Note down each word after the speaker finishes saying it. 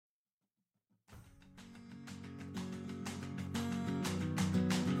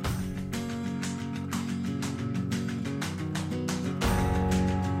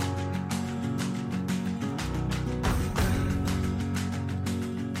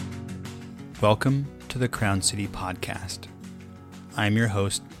Welcome to the Crown City Podcast. I'm your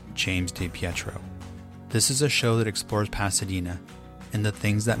host, James DePietro. This is a show that explores Pasadena and the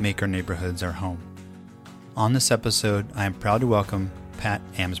things that make our neighborhoods our home. On this episode, I am proud to welcome Pat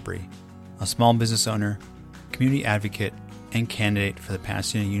Amsbry, a small business owner, community advocate, and candidate for the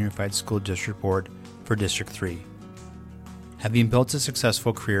Pasadena Unified School District Board for District 3. Having built a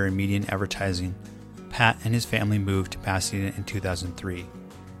successful career in media and advertising, Pat and his family moved to Pasadena in 2003,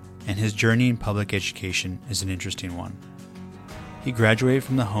 and his journey in public education is an interesting one. He graduated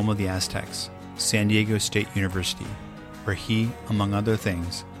from the home of the Aztecs, San Diego State University, where he, among other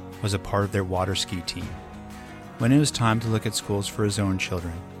things, was a part of their water ski team. When it was time to look at schools for his own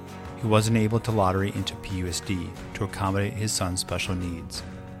children, he wasn't able to lottery into PUSD to accommodate his son's special needs,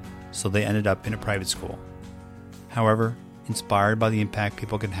 so they ended up in a private school. However, inspired by the impact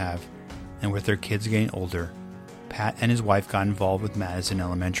people can have, and with their kids getting older, Pat and his wife got involved with Madison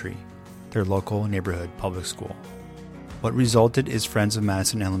Elementary, their local neighborhood public school. What resulted is Friends of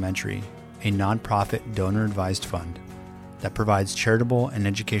Madison Elementary, a nonprofit donor-advised fund that provides charitable and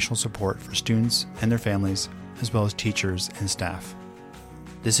educational support for students and their families, as well as teachers and staff.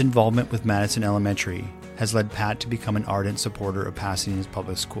 This involvement with Madison Elementary has led Pat to become an ardent supporter of Pasadena's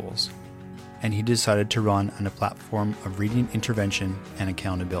public schools, and he decided to run on a platform of reading intervention and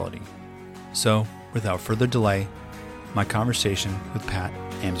accountability. So, without further delay, my conversation with Pat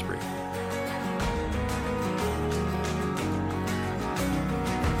Amsbry.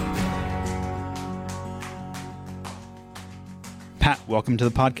 Pat, welcome to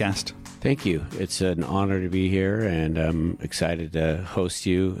the podcast. Thank you. It's an honor to be here, and I'm excited to host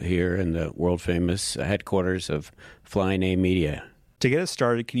you here in the world-famous headquarters of Flying A Media. To get us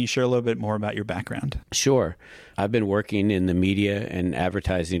started, can you share a little bit more about your background? Sure. I've been working in the media and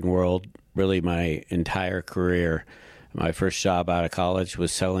advertising world really my entire career. My first job out of college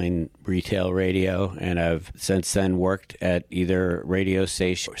was selling retail radio, and I've since then worked at either radio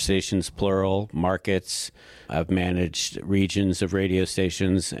stations, plural, markets. I've managed regions of radio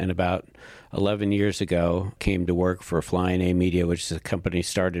stations, and about 11 years ago came to work for Flying A Media, which is a company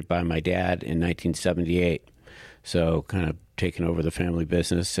started by my dad in 1978. So kind of taking over the family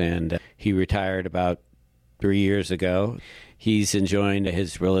business, and he retired about 3 years ago. He's enjoying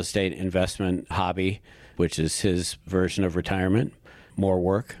his real estate investment hobby, which is his version of retirement, more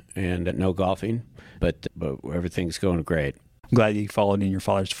work and no golfing, but everything's going great. I'm glad you followed in your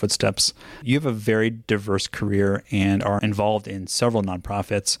father's footsteps. You have a very diverse career and are involved in several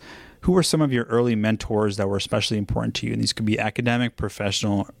nonprofits. Who were some of your early mentors that were especially important to you? And these could be academic,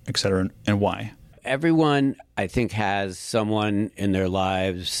 professional, et cetera, and why? Everyone, I think, has someone in their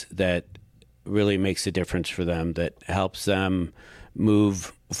lives that really makes a difference for them, that helps them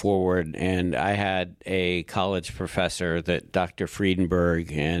move forward. And I had a college professor, that Dr.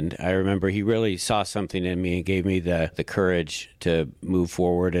 Friedenberg, and I remember he really saw something in me and gave me the courage to move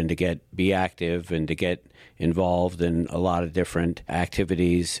forward and to be active and to get involved in a lot of different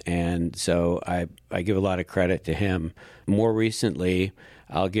activities. And so I give a lot of credit to him. More recently,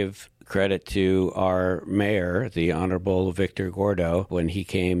 I'll give credit to our mayor, the Honorable Victor Gordo, when he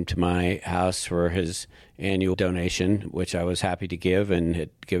came to my house for his annual donation, which I was happy to give and had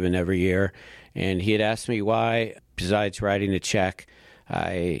given every year. And he had asked me why, besides writing a check,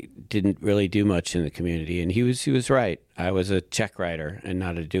 I didn't really do much in the community. And he was right. I was a check writer and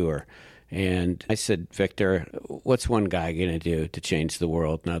not a doer. And I said, Victor, what's one guy going to do to change the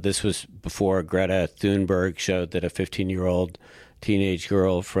world? Now, this was before Greta Thunberg showed that a 15-year-old teenage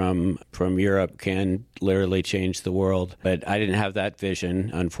girl from Europe can literally change the world. But I didn't have that vision,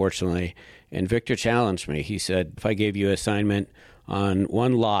 unfortunately. And Victor challenged me. He said, if I gave you an assignment on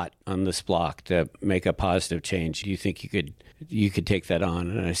one lot on this block to make a positive change, do you think you could take that on?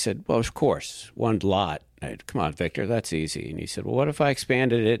 And I said, well, of course, one lot. Come on, Victor, that's easy. And he said, well, what if I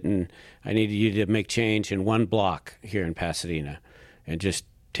expanded it and I needed you to make change in one block here in Pasadena and just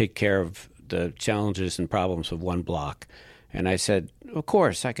take care of the challenges and problems of one block? And I said, of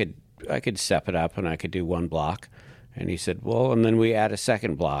course, I could step it up and I could do one block. And he said, well, and then we add a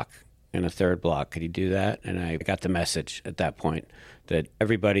second block and a third block. Could you do that? And I got the message at that point that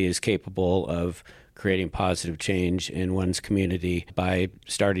everybody is capable of creating positive change in one's community by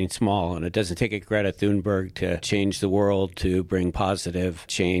starting small. And it doesn't take a Greta Thunberg to change the world to bring positive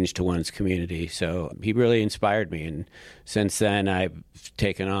change to one's community. So he really inspired me. And since then, I've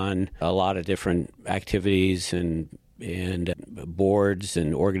taken on a lot of different activities and boards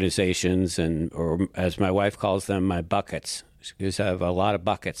and organizations, or as my wife calls them, my buckets. Because I have a lot of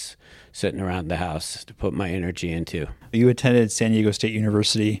buckets sitting around the house to put my energy into. You attended San Diego State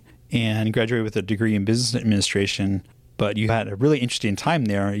University and graduated with a degree in business administration, but you had a really interesting time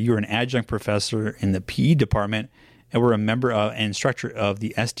there. You were an adjunct professor in the PE department and were a member of and instructor of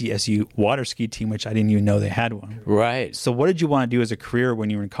the SDSU water ski team, which I didn't even know they had one. Right. So what did you want to do as a career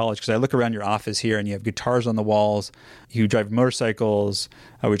when you were in college? Because I look around your office here and you have guitars on the walls, you drive motorcycles,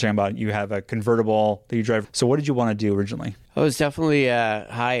 we're talking about you have a convertible that you drive. So what did you want to do originally? I was definitely a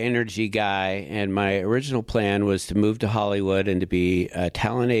high energy guy, and my original plan was to move to Hollywood and to be a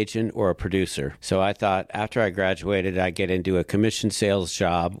talent agent or a producer. So I thought after I graduated, I'd get into a commission sales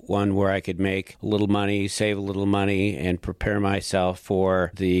job, one where I could make a little money, save a little money, and prepare myself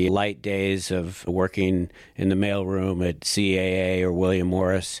for the light days of working in the mailroom at CAA or William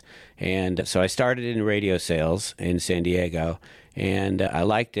Morris. And so I started in radio sales in San Diego. And I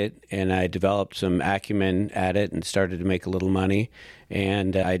liked it, and I developed some acumen at it and started to make a little money.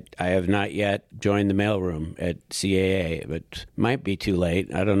 And I have not yet joined the mailroom at CAA, but might be too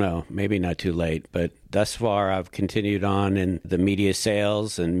late. I don't know. Maybe not too late. But thus far, I've continued on in the media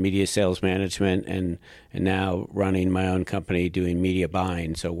sales and media sales management, and now running my own company doing media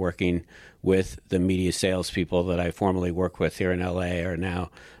buying. So working with the media salespeople that I formerly worked with here in LA are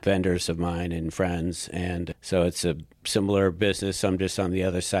now vendors of mine and friends. And so it's a similar business. I'm just on the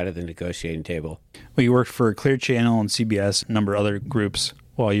other side of the negotiating table. Well, you worked for Clear Channel and CBS, a number of other groups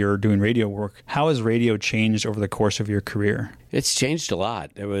while you're doing radio work. How has radio changed over the course of your career? It's changed a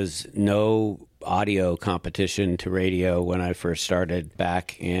lot. There was no audio competition to radio when I first started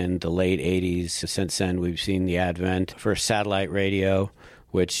back in the late 80s. Since then, we've seen the advent for satellite radio,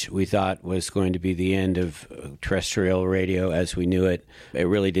 which we thought was going to be the end of terrestrial radio as we knew it. It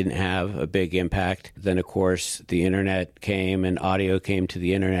really didn't have a big impact. Then, of course, the internet came and audio came to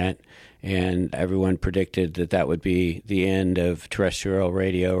the internet, and everyone predicted that that would be the end of terrestrial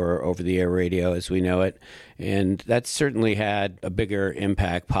radio or over-the-air radio as we know it. And that certainly had a bigger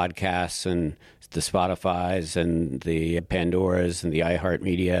impact. Podcasts and the Spotifys and the Pandoras and the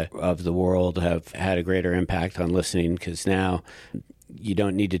iHeartMedia of the world have had a greater impact on listening, because now you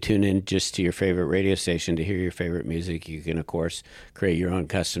don't need to tune in just to your favorite radio station to hear your favorite music. You can, of course, create your own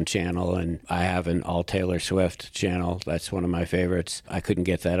custom channel. And I have an all Taylor Swift channel. That's one of my favorites. I couldn't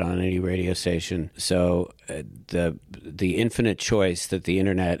get that on any radio station. So the infinite choice that the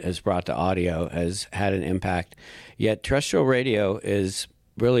internet has brought to audio has had an impact. Yet terrestrial radio is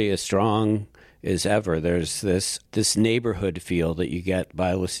really as strong as ever. There's this neighborhood feel that you get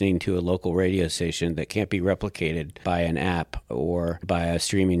by listening to a local radio station that can't be replicated by an app or by a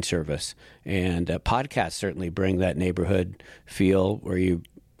streaming service. And podcasts certainly bring that neighborhood feel where you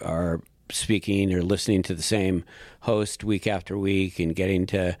are speaking or listening to the same host week after week and getting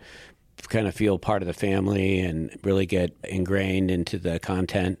to kind of feel part of the family and really get ingrained into the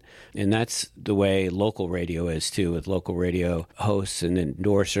content. And that's the way local radio is too, with local radio hosts and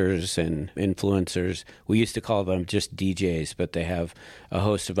endorsers and influencers. We used to call them just DJs, but they have a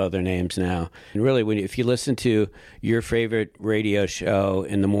host of other names now. And really, if you listen to your favorite radio show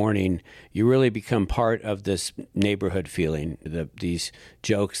in the morning, you really become part of this neighborhood feeling. These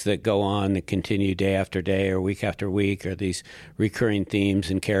jokes that go on that continue day after day or week after week, or these recurring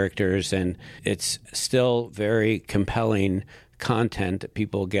themes and characters. And it's still very compelling content that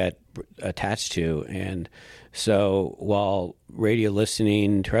people get attached to. And so while radio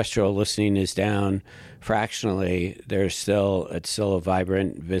listening, terrestrial listening is down fractionally, it's still a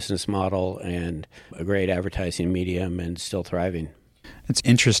vibrant business model and a great advertising medium and still thriving. It's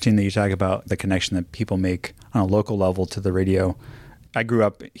interesting that you talk about the connection that people make on a local level to the radio. I grew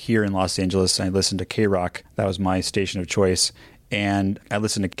up here in Los Angeles. I listened to K-Rock. That was my station of choice. And I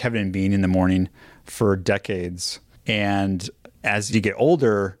listened to Kevin and Bean in the morning for decades. And as you get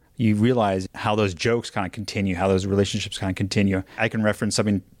older, you realize how those jokes kind of continue, how those relationships kind of continue. I can reference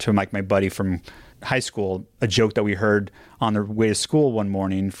something to my buddy from high school, a joke that we heard on the way to school one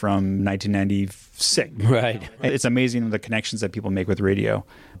morning from 1996. Right. It's amazing the connections that people make with radio,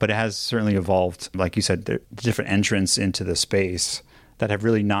 but it has certainly evolved. Like you said, the different entrants into the space that have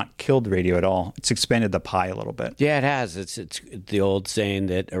really not killed radio at all. It's expanded the pie a little bit. Yeah, it has. It's the old saying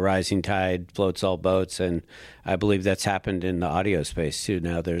that a rising tide floats all boats, and I believe that's happened in the audio space too.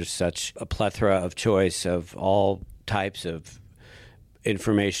 Now there's such a plethora of choice of all types of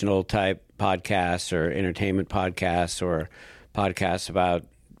informational type podcasts or entertainment podcasts or podcasts about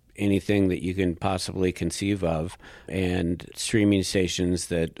anything that you can possibly conceive of, and streaming stations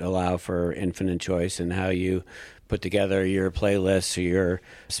that allow for infinite choice in how you put together your playlists or your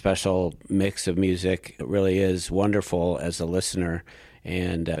special mix of music. It really is wonderful as a listener.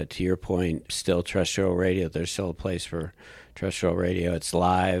 And to your point, still terrestrial radio, there's still a place for terrestrial radio. It's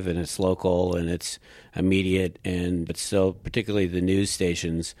live and it's local and it's immediate, but still, particularly the news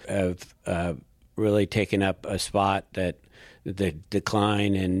stations have really taken up a spot that the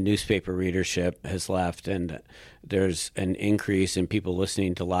decline in newspaper readership has left, and there's an increase in people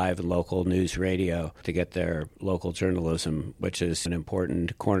listening to live and local news radio to get their local journalism, which is an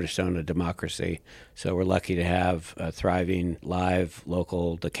important cornerstone of democracy. So we're lucky to have a thriving live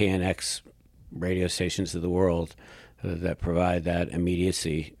local, the KNX radio stations of the world that provide that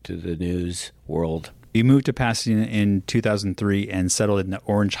immediacy to the news world. You moved to Pasadena in 2003 and settled in the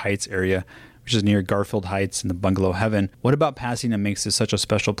Orange Heights area, which is near Garfield Heights and the Bungalow Heaven. What about Pasadena makes this such a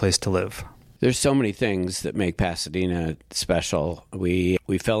special place to live? There's so many things that make Pasadena special. We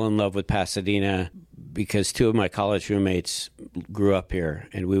fell in love with Pasadena because two of my college roommates grew up here,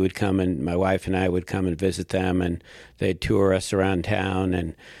 and we would come, and my wife and I would come and visit them, and they'd tour us around town,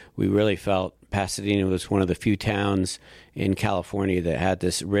 and we really felt Pasadena was one of the few towns in California that had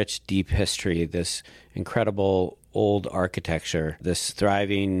this rich, deep history, this incredible old architecture, this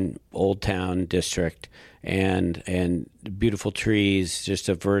thriving old town district, and beautiful trees, just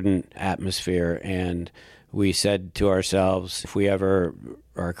a verdant atmosphere. And we said to ourselves, if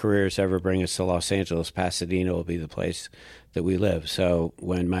our careers ever bring us to Los Angeles, Pasadena will be the place that we live. So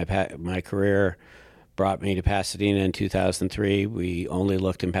when my career brought me to Pasadena in 2003, we only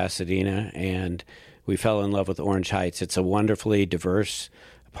looked in Pasadena, and we fell in love with Orange Heights. It's a wonderfully diverse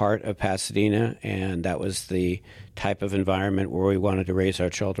part of Pasadena, and that was the type of environment where we wanted to raise our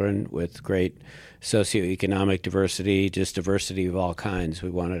children, with great socioeconomic diversity, just diversity of all kinds. We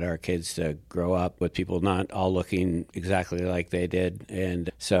wanted our kids to grow up with people not all looking exactly like they did. And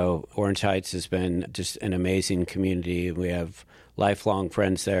so Orange Heights has been just an amazing community. We have lifelong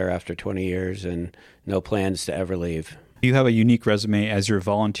friends there after 20 years and no plans to ever leave. You have a unique resume, as your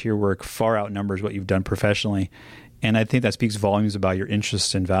volunteer work far outnumbers what you've done professionally. And I think that speaks volumes about your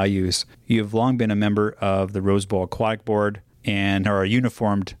interests and values. You have long been a member of the Rose Bowl Aquatic Board and are a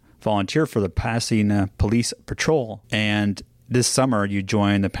uniformed volunteer for the Pasadena Police Patrol. And this summer, you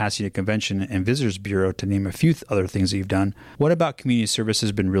joined the Pasadena Convention and Visitors Bureau, to name a few other things that you've done. What about community service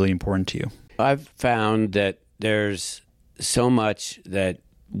has been really important to you? I've found that there's so much that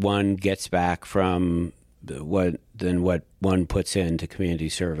one gets back from what one puts into community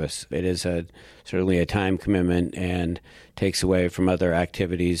service. It is certainly a time commitment and takes away from other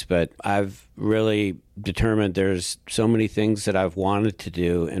activities, but I've really determined there's so many things that I've wanted to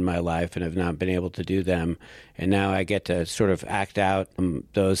do in my life and have not been able to do them, and now I get to sort of act out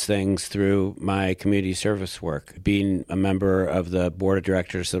those things through my community service work. Being a member of the board of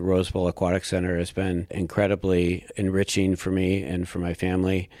directors of the Rose Bowl Aquatic Center has been incredibly enriching for me and for my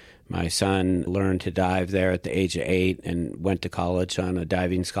family. My son learned to dive there at the age of 8 and went to college on a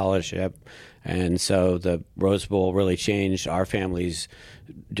diving scholarship. And so the Rose Bowl really changed our family's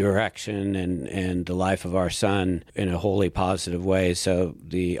direction and the life of our son in a wholly positive way. So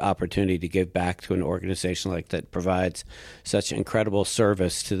the opportunity to give back to an organization like that provides such incredible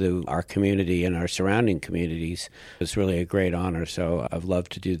service to our community and our surrounding communities is really a great honor. So I've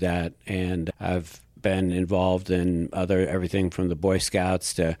loved to do that. And I've been involved in everything from the Boy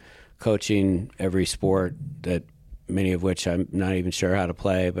Scouts to coaching every sport, that many of which I'm not even sure how to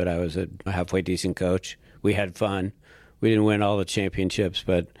play, but I was a halfway decent coach. We had fun. We didn't win all the championships,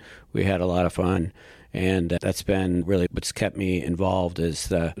 but we had a lot of fun. And that's been really what's kept me involved, is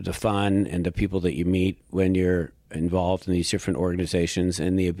the fun and the people that you meet when you're involved in these different organizations,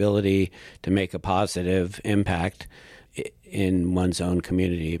 and the ability to make a positive impact in one's own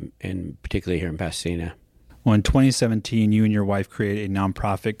community, and particularly here in Pasadena. Well, in 2017, you and your wife created a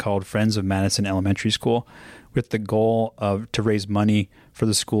nonprofit called Friends of Madison Elementary School, with the goal to raise money for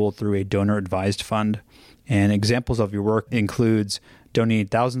the school through a donor-advised fund. And examples of your work includes donating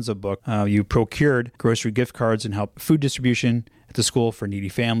thousands of books. You procured grocery gift cards and helped food distribution at the school for needy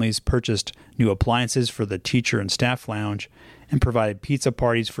families, purchased new appliances for the teacher and staff lounge, and provided pizza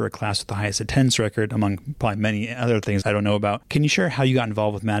parties for a class with the highest attendance record, among probably many other things I don't know about. Can you share how you got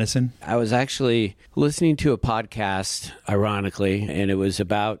involved with Madison? I was actually listening to a podcast, ironically, and it was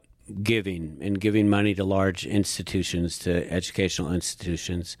about giving and giving money to large institutions, to educational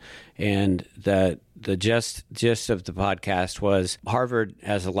institutions. And the gist of the podcast was Harvard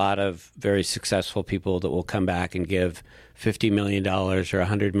has a lot of very successful people that will come back and give $50 million or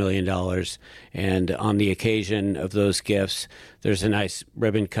 $100 million. And on the occasion of those gifts, there's a nice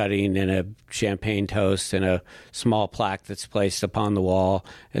ribbon cutting and a champagne toast and a small plaque that's placed upon the wall.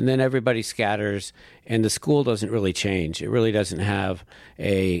 And then everybody scatters, and the school doesn't really change. It really doesn't have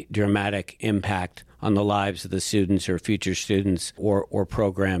a dramatic impact on the lives of the students or future students or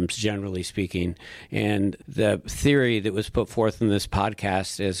programs, generally speaking. And the theory that was put forth in this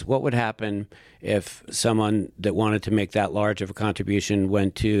podcast is what would happen if someone that wanted to make that large of a contribution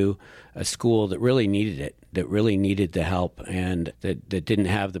went to a school that really needed it, that really needed the help, and that didn't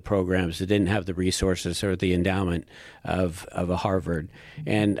have the programs, that didn't have the resources or the endowment of a Harvard.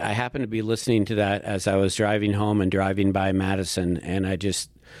 And I happened to be listening to that as I was driving home and driving by Madison, and I just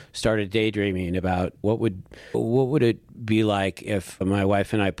started daydreaming about what would it be like if my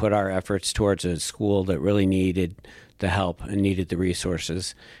wife and I put our efforts towards a school that really needed the help and needed the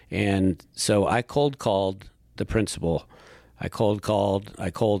resources. And so I cold called the principal. I cold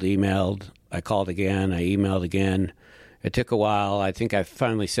emailed, I called again, I emailed again. It took a while. I think I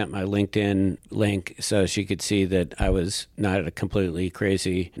finally sent my LinkedIn link so she could see that I was not a completely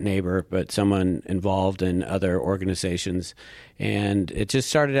crazy neighbor, but someone involved in other organizations. And it just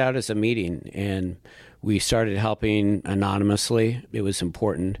started out as a meeting, and we started helping anonymously. It was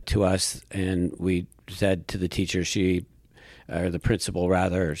important to us, and we said to the teacher, the principal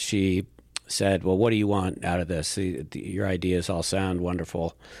rather, she said, well, what do you want out of this? Your ideas all sound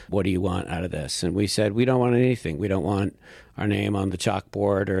wonderful. What do you want out of this? And we said, we don't want anything. We don't want our name on the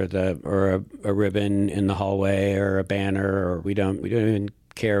chalkboard or a ribbon in the hallway or a banner, or we don't even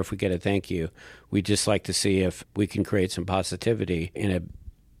care if we get a thank you. We'd just like to see if we can create some positivity in a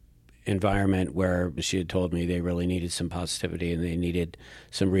environment where she had told me they really needed some positivity and they needed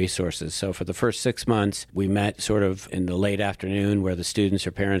some resources. So for the first 6 months, we met sort of in the late afternoon where the students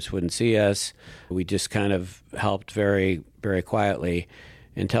or parents wouldn't see us. We just kind of helped very, very quietly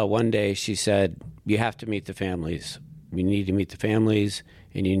until one day she said, you have to meet the families. You need to meet the families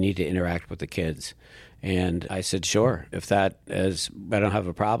and you need to interact with the kids. And I said, sure, I don't have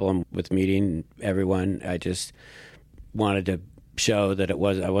a problem with meeting everyone. I just wanted to show that I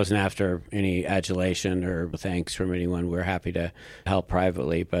wasn't after any adulation or thanks from anyone. We're happy to help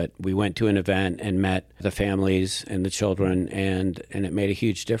privately, but we went to an event and met the families and the children, and it made a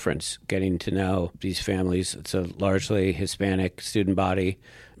huge difference getting to know these families. It's a largely Hispanic student body.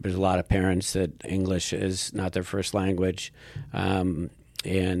 There's a lot of parents that English is not their first language.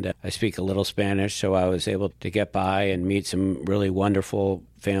 And I speak a little Spanish, so I was able to get by and meet some really wonderful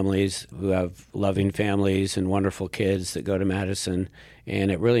families who have loving families and wonderful kids that go to Madison. And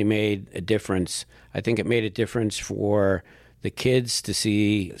it really made a difference. I think it made a difference for the kids to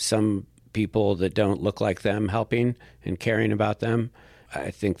see some people that don't look like them helping and caring about them. I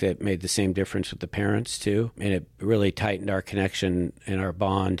think that made the same difference with the parents, too. And it really tightened our connection and our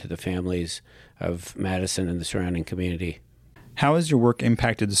bond to the families of Madison and the surrounding community. How has your work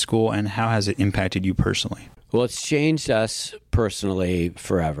impacted the school, and how has it impacted you personally? Well, it's changed us personally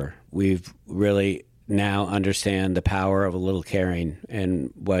forever. We've really now understand the power of a little caring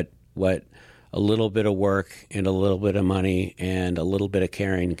and what a little bit of work and a little bit of money and a little bit of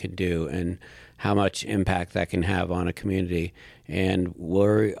caring can do, and how much impact that can have on a community. And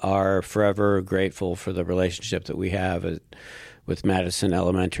we are forever grateful for the relationship that we have with Madison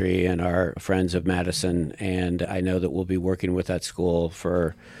Elementary and our friends of Madison, and I know that we'll be working with that school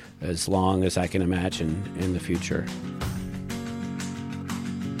for as long as I can imagine in the future.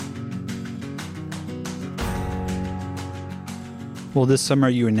 Well, this summer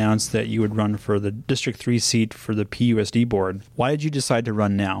you announced that you would run for the District 3 seat for the PUSD board. Why did you decide to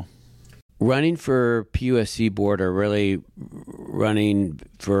run now? Running for PUSD board, or really running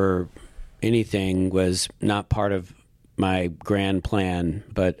for anything, was not part of my grand plan,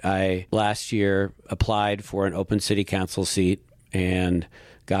 but I last year applied for an open city council seat and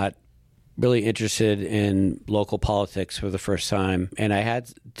got really interested in local politics for the first time. And I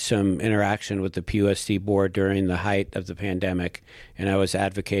had some interaction with the PUSD board during the height of the pandemic, and I was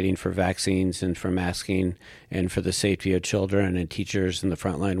advocating for vaccines and for masking and for the safety of children and teachers and the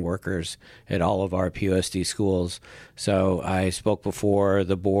frontline workers at all of our PUSD schools. So I spoke before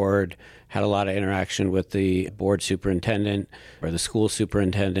the board, had a lot of interaction with the board superintendent or the school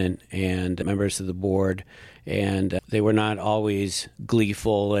superintendent and members of the board. And they were not always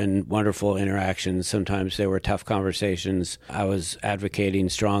gleeful and wonderful interactions. Sometimes they were tough conversations. I was advocating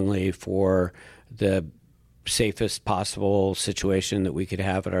strongly for the safest possible situation that we could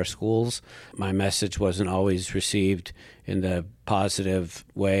have at our schools. My message wasn't always received in the positive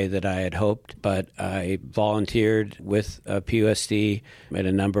way that I had hoped, but I volunteered with PUSD at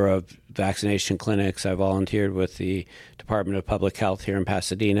a number of vaccination clinics. I volunteered with the Department of Public Health here in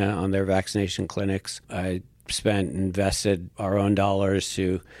Pasadena on their vaccination clinics. I invested our own dollars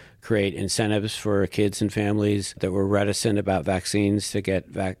to create incentives for kids and families that were reticent about vaccines to get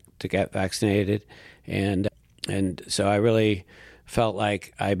vaccinated, and so I really felt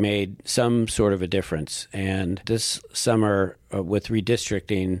like I made some sort of a difference. And this summer, with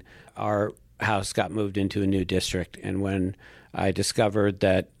redistricting, our house got moved into a new district. And when I discovered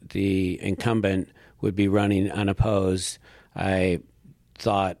that the incumbent would be running unopposed, I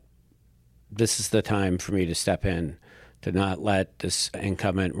thought, this is the time for me to step in, to not let this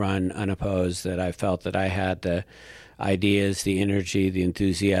incumbent run unopposed, that I felt that I had the ideas, the energy, the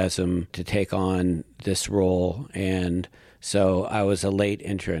enthusiasm to take on this role. And so I was a late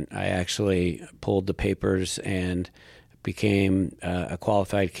entrant. I actually pulled the papers and became a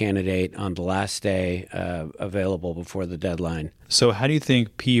qualified candidate on the last day available before the deadline. So how do you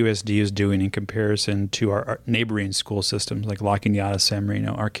think PUSD is doing in comparison to our neighboring school systems like La Cañada, San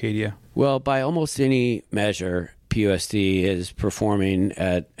Marino, Arcadia? Well, by almost any measure, PUSD is performing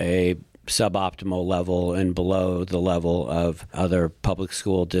at a suboptimal level and below the level of other public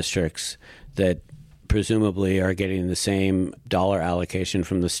school districts that presumably are getting the same dollar allocation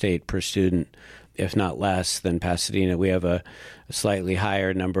from the state per student, if not less, than Pasadena. We have a slightly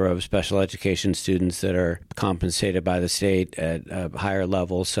higher number of special education students that are compensated by the state at a higher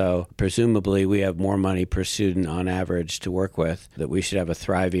level. So presumably we have more money per student on average to work with, that we should have a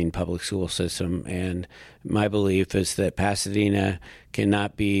thriving public school system. And my belief is that Pasadena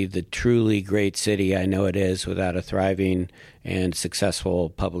cannot be the truly great city I know it is without a thriving and successful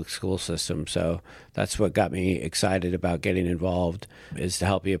public school system. So that's what got me excited about getting involved, is to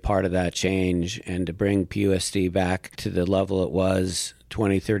help be a part of that change and to bring PUSD back to the level it was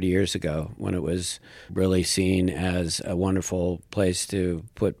 20, 30 years ago, when it was really seen as a wonderful place to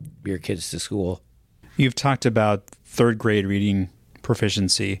put your kids to school. You've talked about third grade reading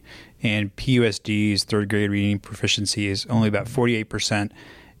proficiency, and PUSD's third grade reading proficiency is only about 48%,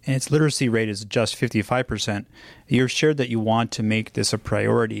 and its literacy rate is just 55%. You've shared that you want to make this a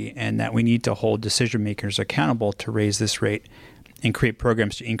priority and that we need to hold decision makers accountable to raise this rate and create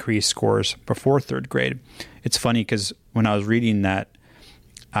programs to increase scores before third grade. It's funny because when I was reading that,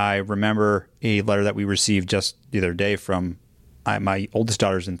 I remember a letter that we received just the other day from my oldest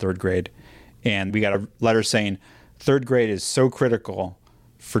daughter's in third grade, and we got a letter saying third grade is so critical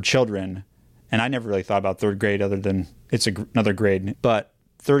for children. And I never really thought about third grade other than it's another grade. But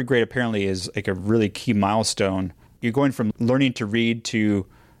third grade apparently is like a really key milestone. You're going from learning to read to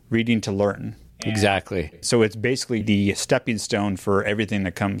reading to learn. Exactly. So it's basically the stepping stone for everything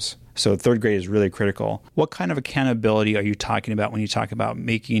that comes. So third grade is really critical. What kind of accountability are you talking about when you talk about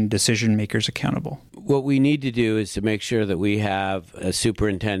making decision makers accountable? What we need to do is to make sure that we have a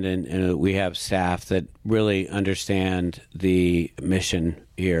superintendent and we have staff that really understand the mission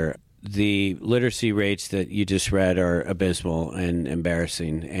here. The literacy rates that you just read are abysmal and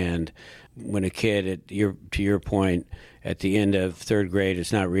embarrassing. And when a kid, to your point, at the end of third grade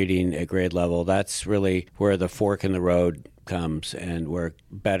is not reading at grade level, that's really where the fork in the road comes and where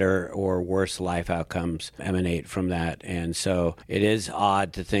better or worse life outcomes emanate from that. And so it is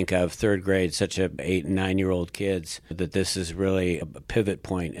odd to think of third grade, such a 8 and 9-year-old kids, that this is really a pivot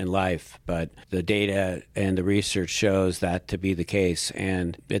point in life. But the data and the research shows that to be the case.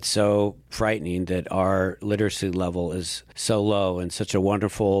 And it's so frightening that our literacy level is so low in such a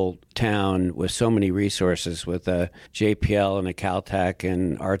wonderful town with so many resources, with a JPL and a Caltech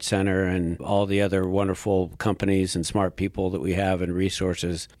and Art Center and all the other wonderful companies and smart people that we have and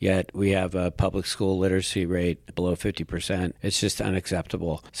resources, yet we have a public school literacy rate below 50%. It's just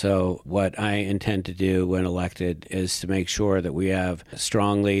unacceptable. So what I intend to do when elected is to make sure that we have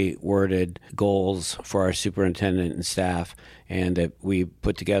strongly worded goals for our superintendent and staff, and that we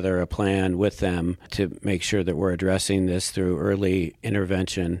put together a plan with them to make sure that we're addressing this through early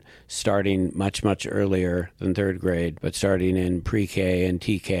intervention, starting much, much earlier than third grade, but starting in pre-K and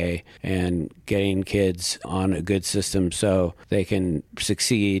TK, and getting kids on a good system so they can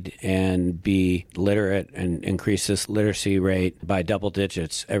succeed and be literate and increase this literacy rate by double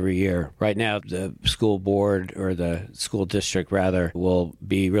digits every year. Right now, the school board, or the school district rather, will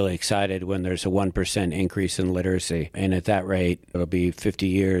be really excited when there's a 1% increase in literacy. And at that rate, it'll be 50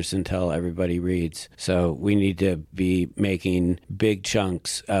 years until everybody reads. So we need to be making big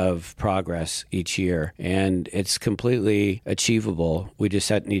chunks of progress each year. And it's completely achievable. We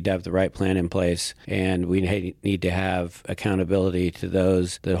just need to have the right plan in place. And we need to have accountability to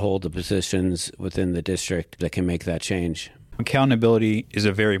those that hold the positions within the district that can make that change. Accountability is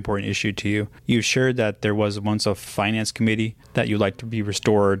a very important issue to you. You shared that there was once a finance committee that you'd like to be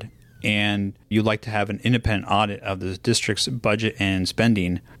restored, and you'd like to have an independent audit of the district's budget and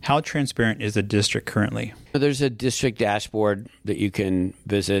spending. How transparent is the district currently? There's a district dashboard that you can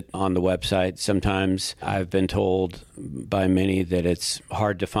visit on the website. Sometimes I've been told by many that it's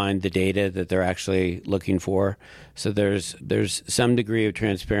hard to find the data that they're actually looking for. So there's some degree of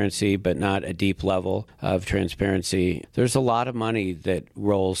transparency, but not a deep level of transparency. There's a lot of money that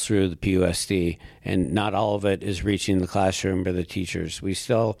rolls through the PUSD, and not all of it is reaching the classroom or the teachers. We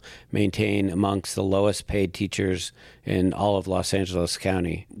still maintain amongst the lowest paid teachers in all of Los Angeles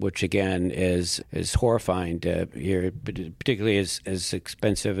County, which again is horrifying to hear, particularly as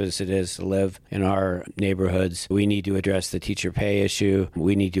expensive as it is to live in our neighborhoods. We need to address the teacher pay issue.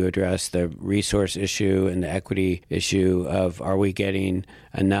 We need to address the resource issue and the equity issue of, are we getting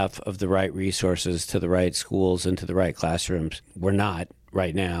enough of the right resources to the right schools and to the right classrooms? We're not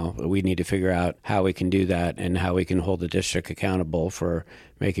right now. We need to figure out how we can do that and how we can hold the district accountable for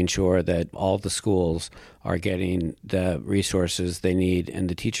making sure that all the schools are getting the resources they need and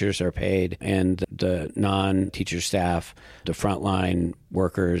the teachers are paid and the non-teacher staff, the frontline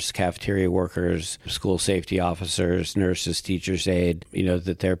workers, cafeteria workers, school safety officers, nurses, teachers aide,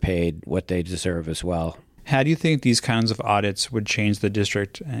 that they're paid what they deserve as well. How do you think these kinds of audits would change the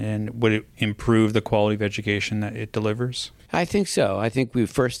district, and would it improve the quality of education that it delivers? I think so. I think we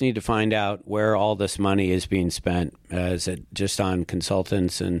first need to find out where all this money is being spent. Is it just on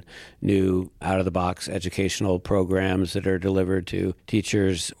consultants and new out-of-the-box educational programs that are delivered to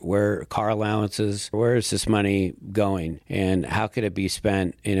teachers? Where car allowances? Where is this money going? And how could it be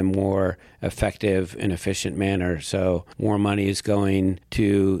spent in a more effective and efficient manner? So more money is going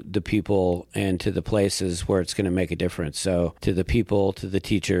to the people and to the places where it's going to make a difference. So to the people, to the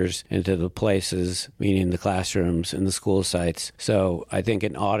teachers, and to the places, meaning the classrooms and the school sites. So I think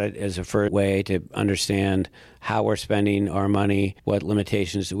an audit is a first way to understand how we're spending our money, what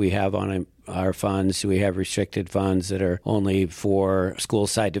limitations do we have on our funds. Do we have restricted funds that are only for school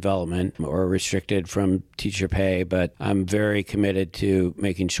site development or restricted from teacher pay? But I'm very committed to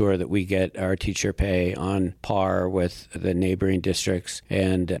making sure that we get our teacher pay on par with the neighboring districts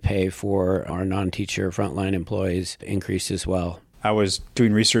and pay for our non-teacher frontline employees increase as well. I was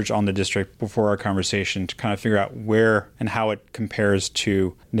doing research on the district before our conversation to kind of figure out where and how it compares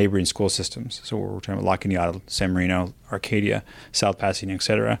to neighboring school systems. So we're talking about La Cañada, San Marino, Arcadia, South Pasadena,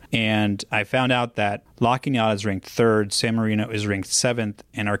 etc. And I found out that La Cañada is ranked 3rd, San Marino is ranked 7th,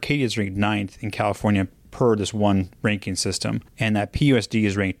 and Arcadia is ranked 9th in California per this one ranking system. And that PUSD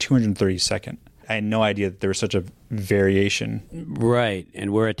is ranked 232nd. I had no idea that there was such a variation. Right.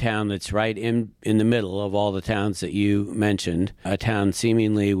 And we're a town that's right in the middle of all the towns that you mentioned, a town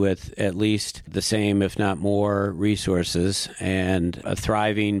seemingly with at least the same, if not more, resources and a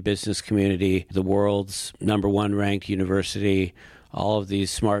thriving business community, the world's #1 ranked university, all of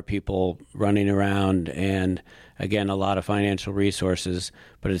these smart people running around, and again, a lot of financial resources,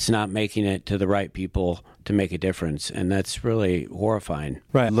 but it's not making it to the right people to make a difference. And that's really horrifying.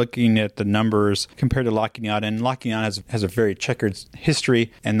 Right. Looking at the numbers compared to La Cañada, and La Cañada has a very checkered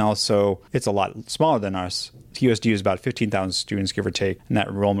history, and also it's a lot smaller than us. PUSD is about 15,000 students, give or take, and that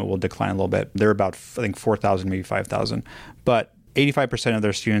enrollment will decline a little bit. They're about, I think, 4,000, maybe 5,000. But 85% of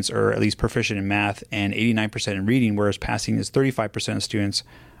their students are at least proficient in math and 89% in reading, whereas passing is 35% of students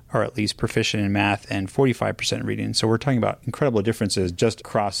are at least proficient in math and 45% in reading. So we're talking about incredible differences just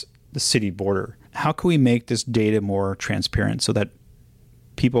across the city border. How can we make this data more transparent so that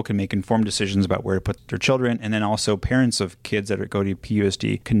people can make informed decisions about where to put their children, and then also parents of kids that go to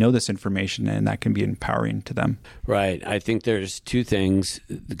PUSD can know this information, and that can be empowering to them? Right. I think there's two things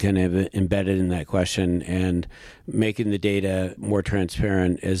kind of embedded in that question, and making the data more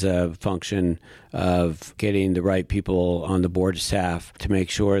transparent is a function of getting the right people on the board staff to make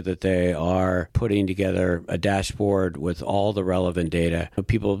sure that they are putting together a dashboard with all the relevant data.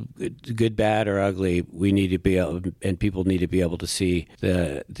 People, good, bad, or ugly, we need to be able, and people need to be able to see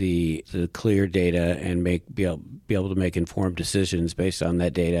the clear data and be able to make informed decisions based on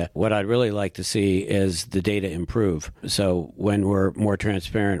that data. What I'd really like to see is the data improve. So when we're more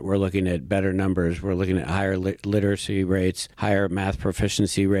transparent, we're looking at better numbers. We're looking at higher literacy rates, higher math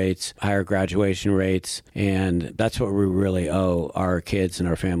proficiency rates, higher graduation rates, and that's what we really owe our kids and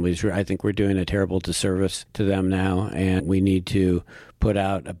our families. I think we're doing a terrible disservice to them now, and we need to put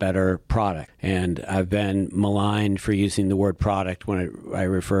out a better product. And I've been maligned for using the word product when I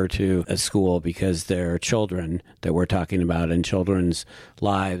refer to a school, because there are children that we're talking about, and children's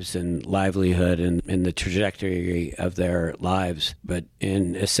lives and livelihood and the trajectory of their lives. But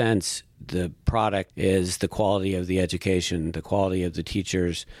in a sense, the product is the quality of the education, the quality of the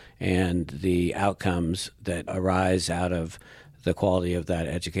teachers, and the outcomes that arise out of the quality of that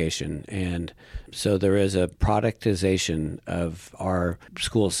education. And so there is a productization of our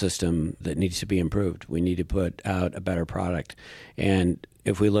school system that needs to be improved. We need to put out a better product. And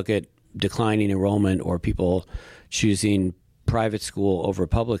if we look at declining enrollment or people choosing private school over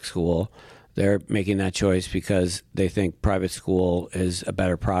public school, they're making that choice because they think private school is a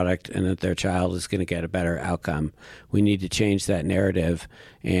better product and that their child is going to get a better outcome. We need to change that narrative,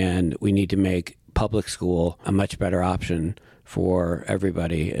 and we need to make public school a much better option for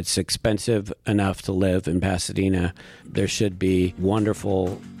everybody. It's expensive enough to live in Pasadena. There should be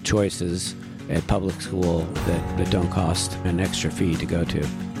wonderful choices at public school that don't cost an extra fee to go to.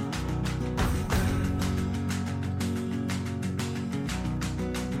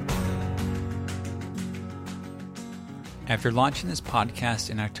 After launching this podcast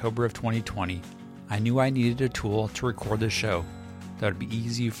in October of 2020, I knew I needed a tool to record the show that would be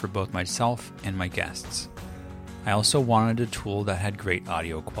easy for both myself and my guests. I also wanted a tool that had great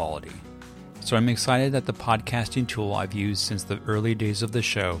audio quality. So I'm excited that the podcasting tool I've used since the early days of the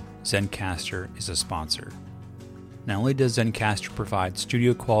show, Zencastr, is a sponsor. Not only does Zencastr provide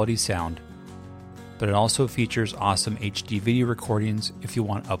studio quality sound, but it also features awesome HD video recordings if you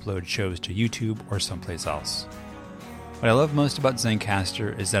want to upload shows to YouTube or someplace else. What I love most about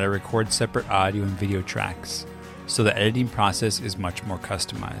Zencastr is that I record separate audio and video tracks, so the editing process is much more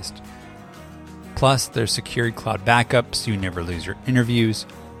customized. Plus, there's secured cloud backup so you never lose your interviews,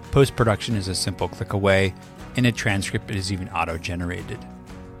 post-production is a simple click away, and a transcript is even auto-generated.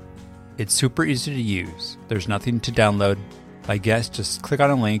 It's super easy to use, there's nothing to download. I guess just click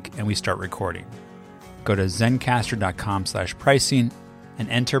on a link and we start recording. Go to zencastr.com/pricing and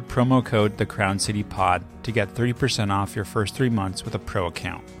enter promo code TheCrownCityPod to get 30% off your first 3 months with a pro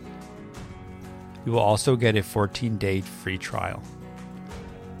account. You will also get a 14-day free trial.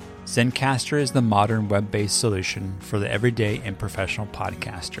 Zencastr is the modern web-based solution for the everyday and professional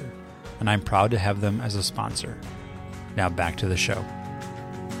podcaster, and I'm proud to have them as a sponsor. Now back to the show.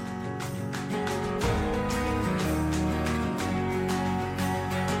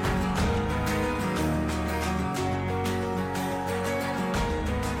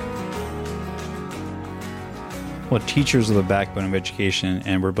 Well, teachers are the backbone of education,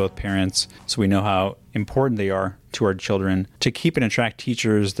 and we're both parents, so we know how important they are to our children. To keep and attract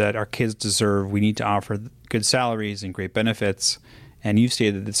teachers that our kids deserve, we need to offer good salaries and great benefits. And you've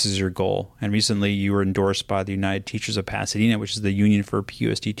stated that this is your goal. And recently you were endorsed by the United Teachers of Pasadena, which is the union for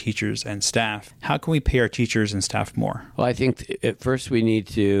PUSD teachers and staff. How can we pay our teachers and staff more? Well, I think at first we need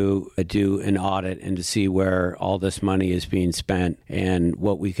to do an audit and to see where all this money is being spent and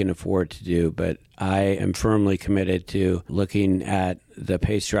what we can afford to do. But I am firmly committed to looking at the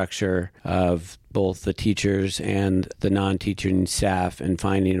pay structure of both the teachers and the non-teaching staff and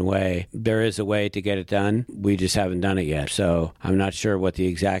finding a way. There is a way to get it done. We just haven't done it yet. So I'm not sure what the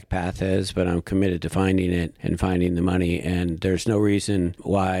exact path is, but I'm committed to finding it and finding the money. And there's no reason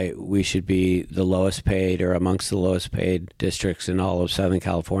why we should be the lowest paid or amongst the lowest paid districts in all of Southern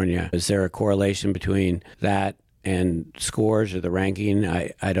California. Is there a correlation between that and scores or the ranking?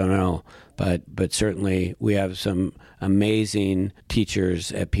 I don't know. But certainly we have some amazing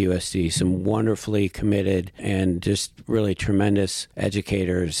teachers at PUSD, some wonderfully committed and just really tremendous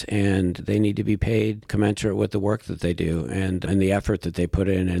educators, and they need to be paid commensurate with the work that they do and the effort that they put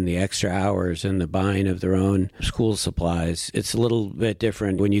in and the extra hours and the buying of their own school supplies. It's a little bit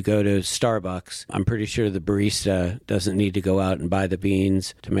different when you go to Starbucks. I'm pretty sure the barista doesn't need to go out and buy the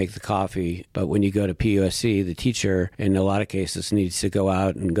beans to make the coffee, but when you go to PUSD, the teacher in a lot of cases needs to go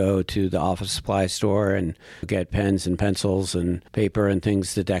out and go to the office supply store and get pens and pencils and paper and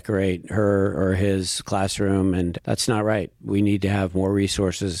things to decorate her or his classroom, and that's not right. We need to have more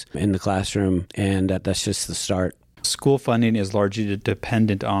resources in the classroom, and that's just the start. School funding is largely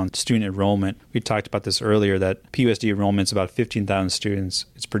dependent on student enrollment. We talked about this earlier, that PUSD enrollment is about 15,000 students.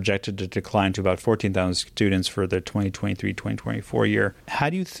 It's projected to decline to about 14,000 students for the 2023-2024 year. How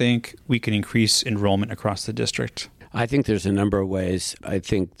do you think we can increase enrollment across the district? I think there's a number of ways. I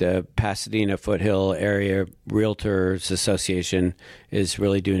think the Pasadena Foothill Area Realtors Association is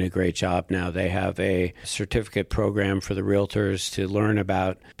really doing a great job now. They have a certificate program for the realtors to learn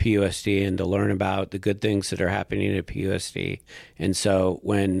about PUSD and to learn about the good things that are happening at PUSD. And so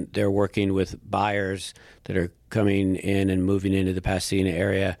when they're working with buyers that are coming in and moving into the Pasadena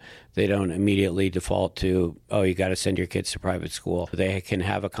area, they don't immediately default to, oh, you got to send your kids to private school. They can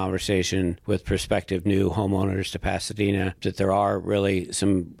have a conversation with prospective new homeowners to Pasadena that there are really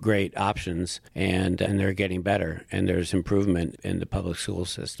some great options, and they're getting better, and there's improvement in the public school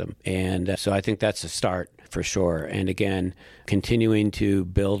system. And so I think that's a start for sure. And again, continuing to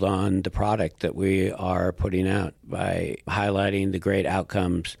build on the product that we are putting out by highlighting the great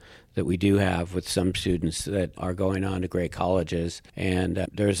outcomes that we do have with some students that are going on to great colleges. And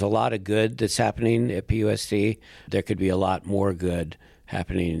there's a lot of good that's happening at PUSD. There could be a lot more good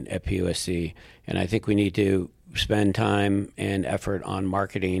happening at PUSD. And I think we need to spend time and effort on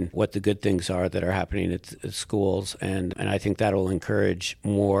marketing what the good things are that are happening at schools. And I think that will encourage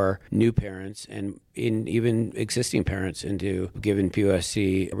more new parents and even existing parents into giving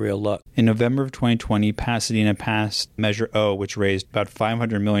PUSD a real look. In November of 2020, Pasadena passed Measure O, which raised about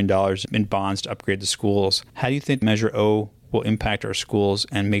 $500 million in bonds to upgrade the schools. How do you think Measure O will impact our schools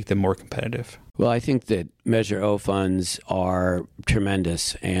and make them more competitive? Well, I think that Measure O funds are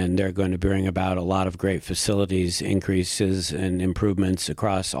tremendous, and they're going to bring about a lot of great facilities increases and improvements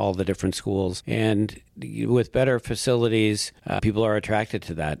across all the different schools. And with better facilities, people are attracted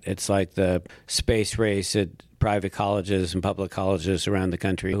to that. It's like the space race at private colleges and public colleges around the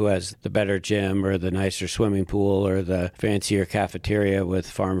country. Who has the better gym or the nicer swimming pool or the fancier cafeteria with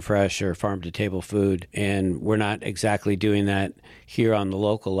farm fresh or farm to table food? And we're not exactly doing that here on the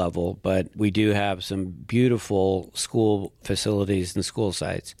local level, but we do have some beautiful school facilities and school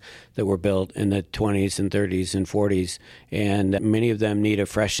sites that were built in the 20s and 30s and 40s, and many of them need a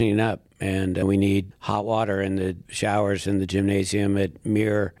freshening up. And we need hot water in the showers in the gymnasium at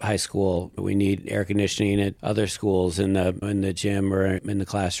Muir High School. We need air conditioning at other schools in the gym or in the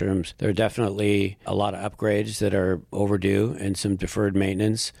classrooms. There are definitely a lot of upgrades that are overdue and some deferred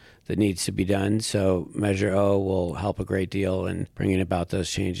maintenance that needs to be done. So Measure O will help a great deal in bringing about those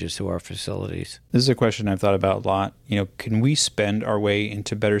changes to our facilities. This is a question I've thought about a lot. Can we spend our way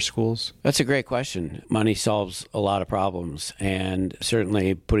into better schools? That's a great question. Money solves a lot of problems, and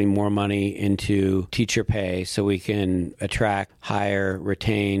certainly putting more money into teacher pay so we can attract, hire,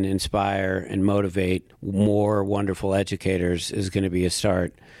 retain, inspire, and motivate more wonderful educators is going to be a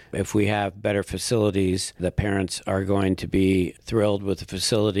start. If we have better facilities, the parents are going to be thrilled with the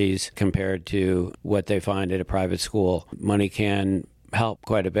facilities compared to what they find at a private school. Money can help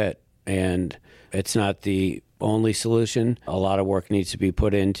quite a bit, and it's not the only solution. A lot of work needs to be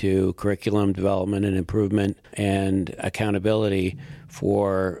put into curriculum development and improvement and accountability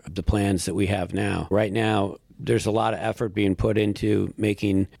for the plans that we have now. Right now, there's a lot of effort being put into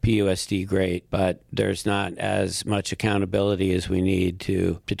making PUSD great, but there's not as much accountability as we need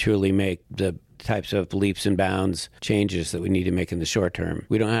to truly make the types of leaps and bounds changes that we need to make in the short term.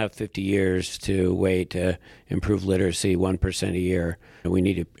 We don't have 50 years to wait to improve literacy 1% a year. We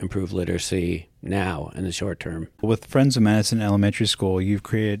need to improve literacy now in the short term. With Friends of Madison Elementary School, you've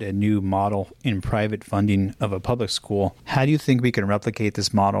created a new model in private funding of a public school. How do you think we can replicate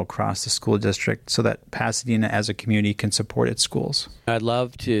this model across the school district so that Pasadena as a community can support its schools? I'd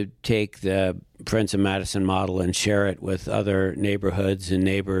love to take the Friends of Madison model and share it with other neighborhoods and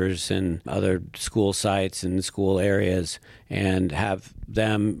neighbors and other school sites and school areas, and have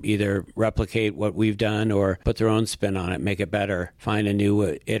them either replicate what we've done or put their own spin on it, make it better, find a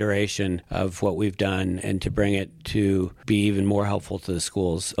new iteration of what we've done, and to bring it to be even more helpful to the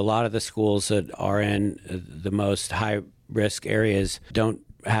schools. A lot of the schools that are in the most high-risk areas don't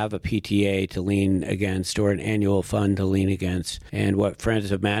have a PTA to lean against or an annual fund to lean against. And what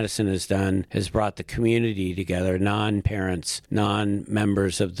Friends of Madison has done has brought the community together, non-parents,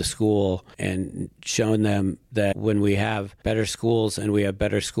 non-members of the school, and shown them that when we have better schools and we have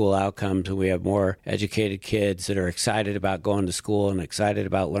better school outcomes and we have more educated kids that are excited about going to school and excited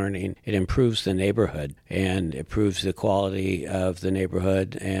about learning, it improves the neighborhood and improves the quality of the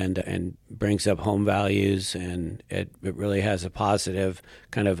neighborhood and brings up home values, and it really has a positive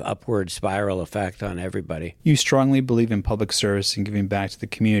kind of upward spiral effect on everybody. You strongly believe in public service and giving back to the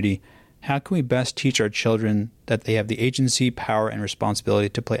community. How can we best teach our children that they have the agency, power, and responsibility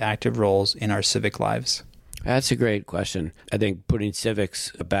to play active roles in our civic lives? That's a great question. I think putting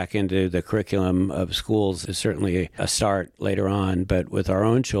civics back into the curriculum of schools is certainly a start later on. But with our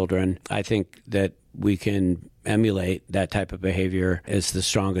own children, I think that we can emulate that type of behavior is the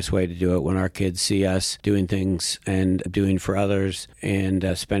strongest way to do it. When our kids see us doing things and doing for others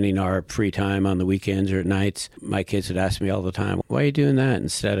and spending our free time on the weekends or at nights, my kids would ask me all the time, why are you doing that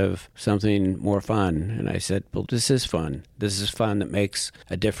instead of something more fun? And I said, well, this is fun. This is fun that makes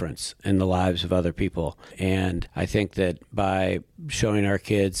a difference in the lives of other people. And I think that by showing our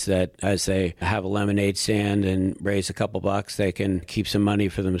kids that as they have a lemonade stand and raise a couple bucks, they can keep some money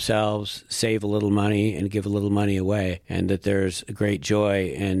for themselves, save a little money, and give a little money away, and that there's great joy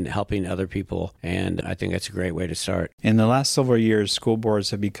in helping other people. And I think that's a great way to start. In the last several years, school boards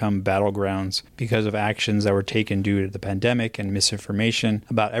have become battlegrounds because of actions that were taken due to the pandemic and misinformation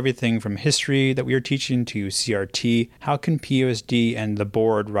about everything from history that we are teaching to CRT. How can PUSD and the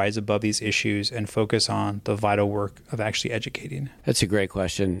board rise above these issues and focus on the vital work of actually educating? That's a great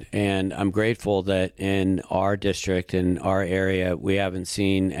question. And I'm grateful that in our district, in our area, we haven't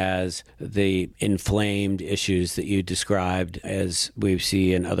seen as the inflamed issues that you described as we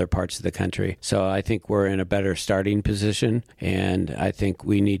see in other parts of the country. So I think we're in a better starting position. And I think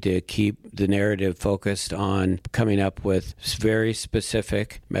we need to keep the narrative focused on coming up with very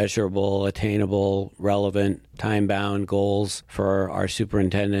specific, measurable, attainable, relevant, time-bound goals for our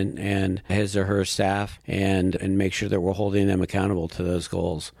superintendent and his or her staff, and make sure that we're holding them accountable to those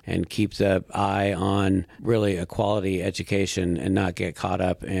goals, and keep the eye on really a quality education and not get caught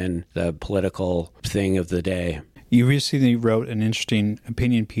up in the political thing of the day. You recently wrote an interesting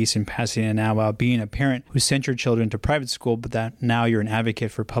opinion piece in Pasadena Now about being a parent who sent your children to private school, but that now you're an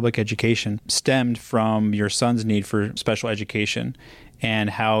advocate for public education, stemmed from your son's need for special education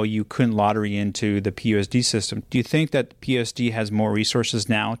and how you couldn't lottery into the PUSD system. Do you think that PUSD has more resources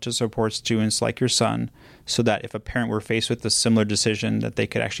now to support students like your son, so that if a parent were faced with a similar decision, that they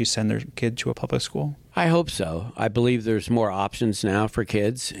could actually send their kid to a public school? I hope so. I believe there's more options now for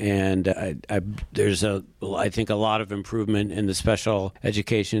kids, and there's I think a lot of improvement in the special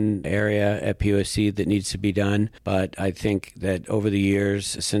education area at PUSD that needs to be done. But I think that over the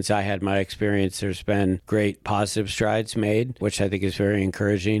years, since I had my experience, there's been great positive strides made, which I think is very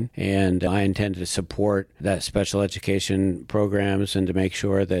encouraging. And I intend to support that special education programs and to make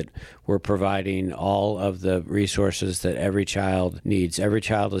sure that we're providing all of the resources that every child needs. Every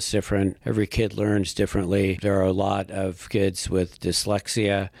child is different. Every kid learns differently. There are a lot of kids with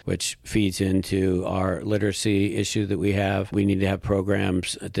dyslexia, which feeds into our literacy issue that we have. We need to have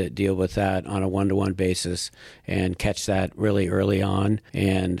programs that deal with that on a one-to-one basis and catch that really early on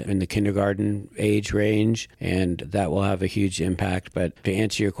and in the kindergarten age range, and that will have a huge impact. But to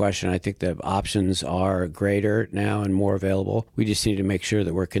answer your question, I think the options are greater now and more available. We just need to make sure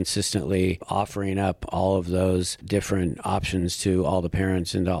that we're consistently offering up all of those different options to all the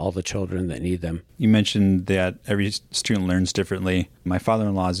parents and to all the children that need them. You mentioned that every student learns differently. My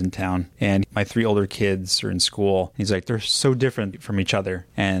father-in-law is in town, and my 3 older kids are in school. He's like, they're so different from each other,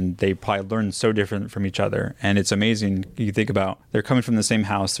 and they probably learn so different from each other. And it's amazing. You think about, they're coming from the same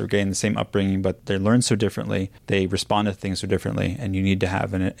house, they're getting the same upbringing, but they learn so differently. They respond to things so differently, and you need to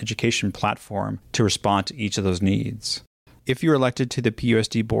have an education platform to respond to each of those needs. If you're elected to the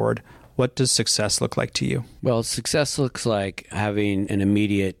PUSD board, what does success look like to you? Well, success looks like having an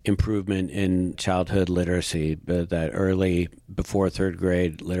immediate improvement in childhood literacy, that early, before 3rd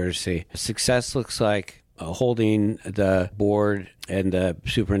grade literacy. Success looks like holding the board and the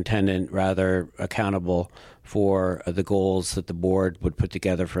superintendent rather accountable for the goals that the board would put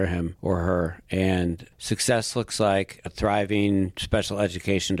together for him or her. And success looks like a thriving special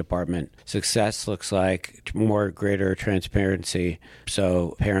education department. Success looks like greater transparency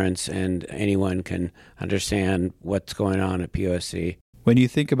so parents and anyone can understand what's going on at PUSD. When you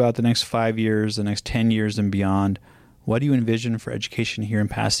think about the next 5 years, the next 10 years and beyond, what do you envision for education here in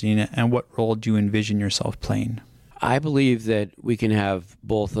Pasadena, and what role do you envision yourself playing? I believe that we can have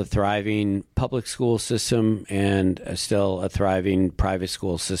both a thriving public school system and still a thriving private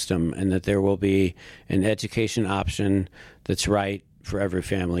school system, and that there will be an education option that's right for every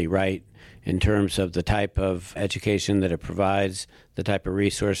family, right in terms of the type of education that it provides, the type of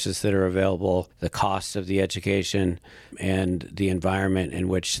resources that are available, the cost of the education, and the environment in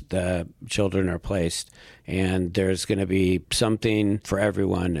which the children are placed. And there's going to be something for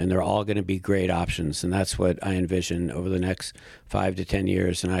everyone, and they're all going to be great options. And that's what I envision over the next 5 to 10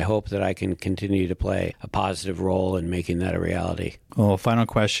 years. And I hope that I can continue to play a positive role in making that a reality. Well, final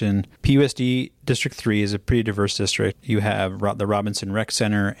question. PUSD District 3 is a pretty diverse district. You have the Robinson Rec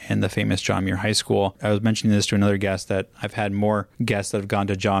Center and the famous John Muir High School. I was mentioning this to another guest that I've had more guests that have gone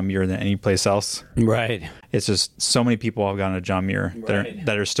to John Muir than any place else. Right. It's just so many people have gone to John Muir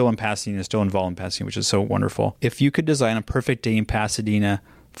that are still in Pasadena, still involved in Pasadena, which is so wonderful. If you could design a perfect day in Pasadena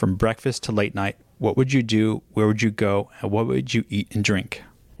from breakfast to late night, what would you do? Where would you go? And what would you eat and drink?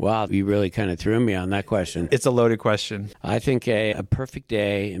 Wow, you really kind of threw me on that question. It's a loaded question. I think a perfect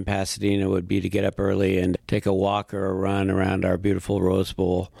day in Pasadena would be to get up early and take a walk or a run around our beautiful Rose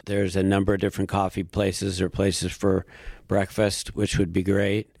Bowl. There's a number of different coffee places or places for breakfast, which would be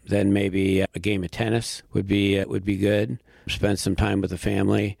great. Then maybe a game of tennis would be good. Spend some time with the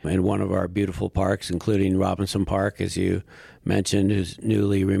family in one of our beautiful parks, including Robinson Park, as you mentioned, who's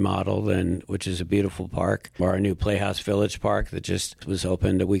newly remodeled and which is a beautiful park, or our new Playhouse Village Park that just was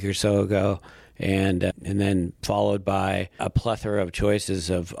opened a week or so ago. And then followed by a plethora of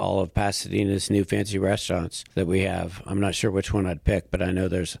choices of all of Pasadena's new fancy restaurants that we have. I'm not sure which one I'd pick, but I know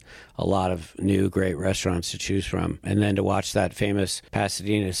there's a lot of new great restaurants to choose from. And then to watch that famous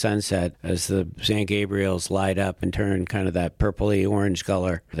Pasadena sunset as the San Gabriels light up and turn kind of that purpley orange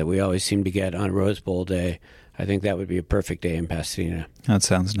color that we always seem to get on Rose Bowl Day. I think that would be a perfect day in Pasadena. That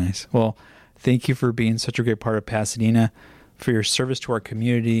sounds nice. Well, thank you for being such a great part of Pasadena, for your service to our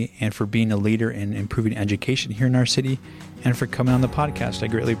community, and for being a leader in improving education here in our city, and for coming on the podcast. I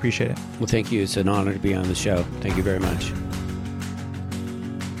greatly appreciate it. Well, thank you. It's an honor to be on the show. Thank you very much.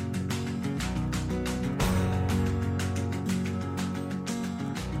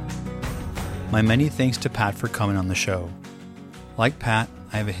 My many thanks to Pat for coming on the show. Like Pat,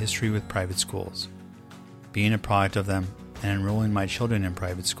 I have a history with private schools, being a product of them and enrolling my children in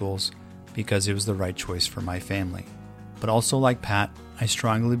private schools because it was the right choice for my family. But also like Pat, I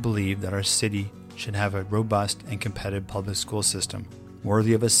strongly believe that our city should have a robust and competitive public school system,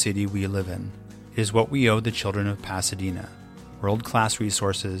 worthy of a city we live in. It is what we owe the children of Pasadena, world-class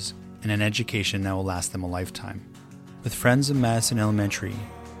resources and an education that will last them a lifetime. With Friends of Madison Elementary,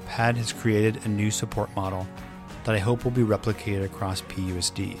 Pat has created a new support model that I hope will be replicated across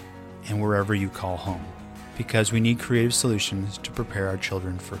PUSD and wherever you call home, because we need creative solutions to prepare our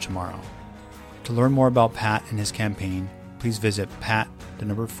children for tomorrow. To learn more about Pat and his campaign, please visit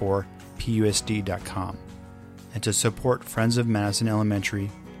pat4pusd.com. And to support Friends of Madison Elementary,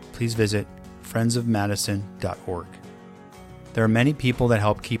 please visit friendsofmadison.org. There are many people that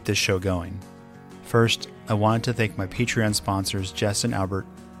help keep this show going. First, I wanted to thank my Patreon sponsors, Jess and Albert.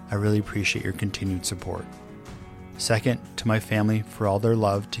 I really appreciate your continued support. Second, to my family for all their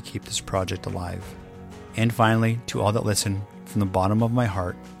love to keep this project alive. And finally, to all that listen, from the bottom of my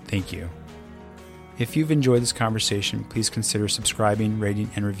heart, thank you. If you've enjoyed this conversation, please consider subscribing,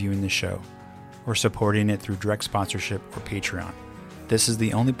 rating, and reviewing the show, or supporting it through direct sponsorship or Patreon. This is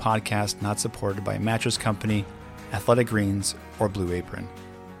the only podcast not supported by a mattress company, Athletic Greens, or Blue Apron.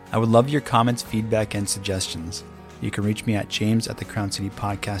 I would love your comments, feedback, and suggestions. You can reach me at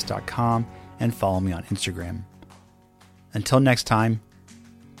james@thecrowncitypodcast.com and follow me on Instagram. Until next time,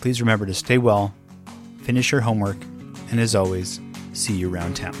 please remember to stay well, finish your homework, and as always, see you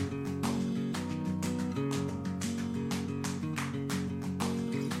around town.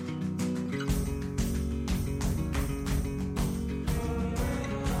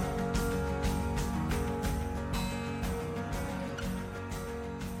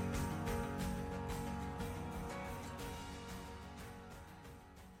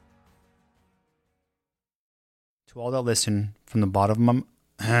 To all that listen, from the bottom of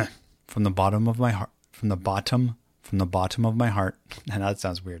my heart, and that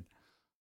sounds weird.